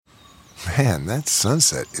Man, that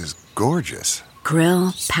sunset is gorgeous.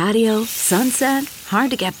 Grill, patio, sunset.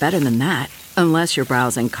 Hard to get better than that. Unless you're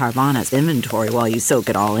browsing Carvana's inventory while you soak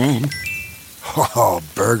it all in. Oh,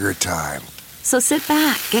 burger time. So sit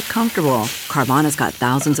back, get comfortable. Carvana's got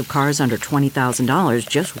thousands of cars under $20,000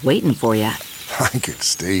 just waiting for you. I could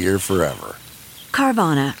stay here forever.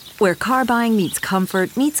 Carvana, where car buying meets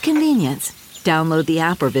comfort meets convenience. Download the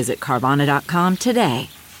app or visit Carvana.com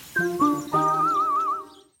today.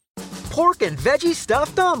 Pork and veggie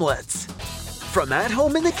stuffed omelets. From At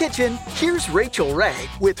Home in the Kitchen, here's Rachel Ray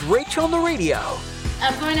with Rach on the Radio.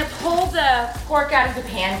 I'm going to pull the pork out of the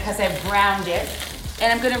pan because I've browned it.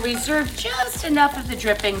 And I'm going to reserve just enough of the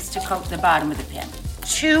drippings to coat the bottom of the pan.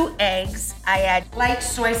 2 eggs. I add light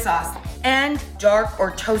soy sauce and dark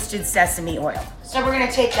or toasted sesame oil. So we're going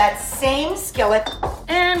to take that same skillet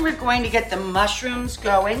and we're going to get the mushrooms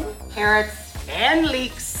going, carrots and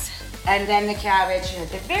leeks, and then the cabbage. And at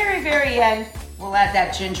the very, very end, we'll add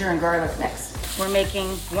that ginger and garlic mix. We're making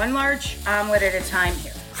 1 large omelet at a time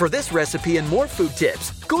here. For this recipe and more food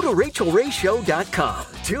tips, go to RachelRayShow.com.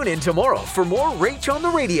 Tune in tomorrow for more Rach on the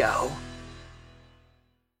Radio.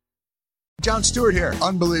 Jon Stewart here.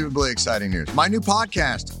 Unbelievably exciting news. My new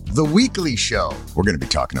podcast, The Weekly Show. We're going to be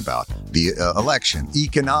talking about the election,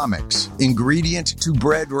 economics, ingredient to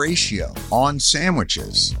bread ratio on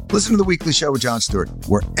sandwiches. Listen to The Weekly Show with Jon Stewart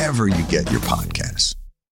wherever you get your podcasts.